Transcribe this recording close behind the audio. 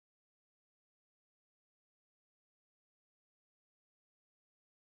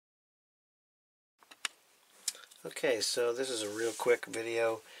Okay, so this is a real quick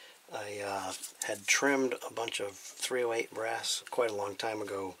video. I had trimmed a bunch of 308 brass quite a long time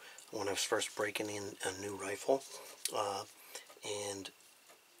ago when I was first breaking in a new rifle. And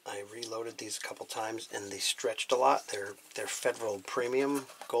I reloaded these a couple times and they stretched a lot. They're Federal Premium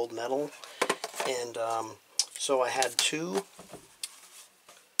gold medal. And so I had two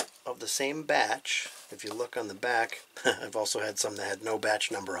of the same batch. If you look on the back, I've also had some that had no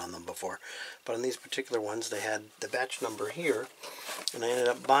batch number on them before, but on these particular ones they had the batch number here, and I ended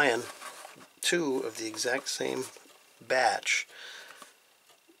up buying two of the exact same batch,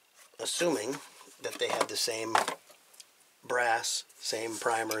 assuming that they had the same brass, same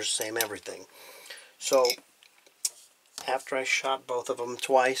primers, same everything. So after I shot both of them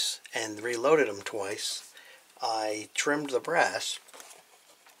twice and reloaded them twice, I trimmed the brass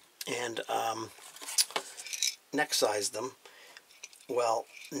and neck sized them. Well,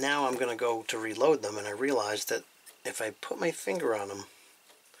 now I'm going to go to reload them, and I realized that if I put my finger on them,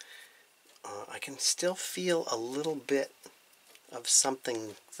 I can still feel a little bit of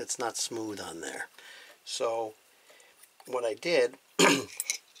something that's not smooth on there. So what I did, I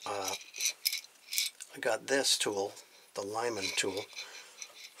got this tool, the Lyman tool,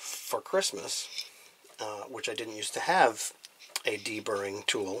 for Christmas, which I didn't used to have a deburring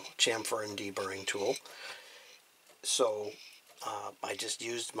tool, chamfer and deburring tool. So I just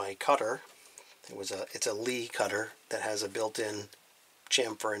used my cutter. It's a Lee cutter that has a built-in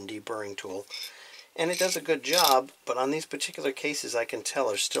chamfer and deburring tool, and it does a good job. But on these particular cases, I can tell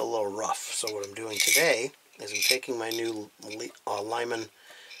they're still a little rough. So what I'm doing today is I'm taking my new Lyman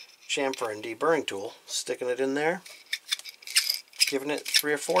chamfer and deburring tool, sticking it in there, giving it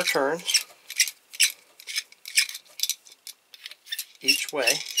 3 or 4 turns each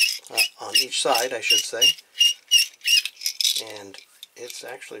way, on each side, I should say. And it's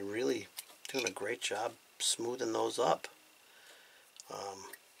actually really doing a great job smoothing those up.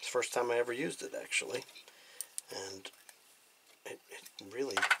 It's the first time I ever used it, actually, and it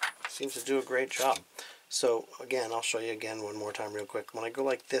really seems to do a great job. So again, I'll show you again one more time real quick. When I go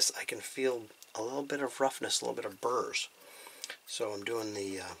like this, I can feel a little bit of roughness, a little bit of burrs. So I'm doing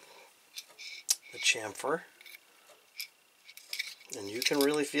the chamfer, and you can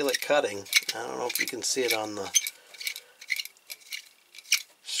really feel it cutting. I don't know if you can see it on the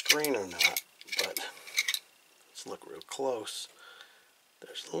screen or not, but let's look real close.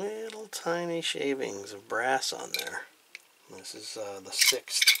 There's little tiny shavings of brass on there. This is the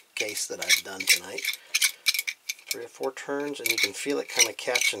 6th case that I've done tonight. 3 or 4 turns, and you can feel it kind of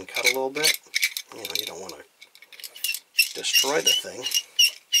catch and cut a little bit. You know, you don't want to destroy the thing.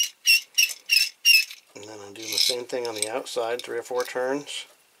 And then I'm doing the same thing on the outside, 3 or 4 turns.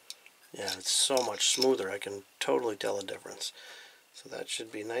 Yeah, it's so much smoother. I can totally tell the difference. So that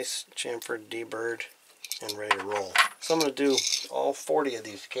should be nice, chamfered, deburred, and ready to roll. So I'm going to do all 40 of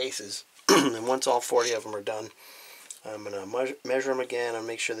these cases, and once all 40 of them are done, I'm going to measure them again and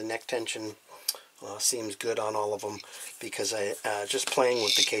make sure the neck tension seems good on all of them, because I just playing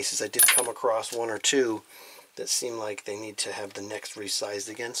with the cases, I did come across 1 or 2 that seem like they need to have the necks resized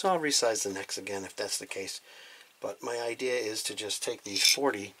again, so I'll resize the necks again if that's the case. But my idea is to just take these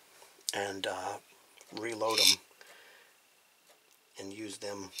 40 and reload them and use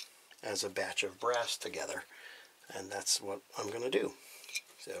them as a batch of brass together, and that's what I'm going to do.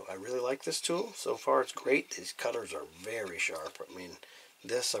 So I really like this tool. So far it's great. These cutters are very sharp. I mean,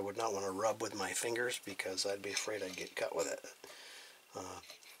 this I would not want to rub with my fingers because I'd be afraid I'd get cut with it.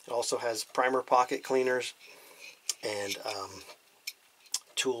 It also has primer pocket cleaners and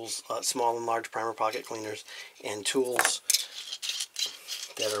tools, small and large primer pocket cleaners, and tools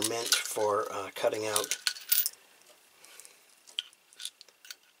that are meant for cutting out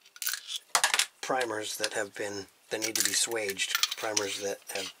primers that need to be swaged, primers that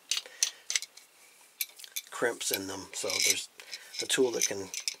have crimps in them. So there's a tool that can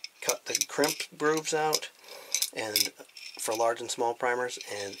cut the crimp grooves out, and for large and small primers,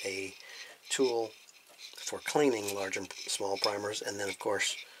 and a tool for cleaning large and small primers, and then of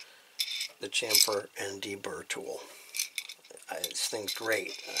course the chamfer and de-burr tool. This thing's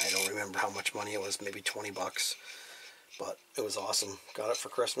great. I don't remember how much money it was, maybe 20 bucks, but it was awesome. Got it for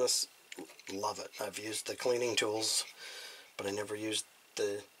Christmas. Love it. I've used the cleaning tools, but I never used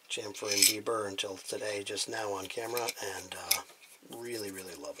the chamfer and de-burr until today, just now on camera, and really,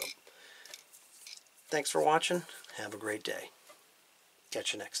 really love them. Thanks for watching. Have a great day.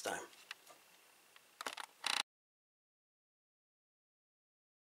 Catch you next time.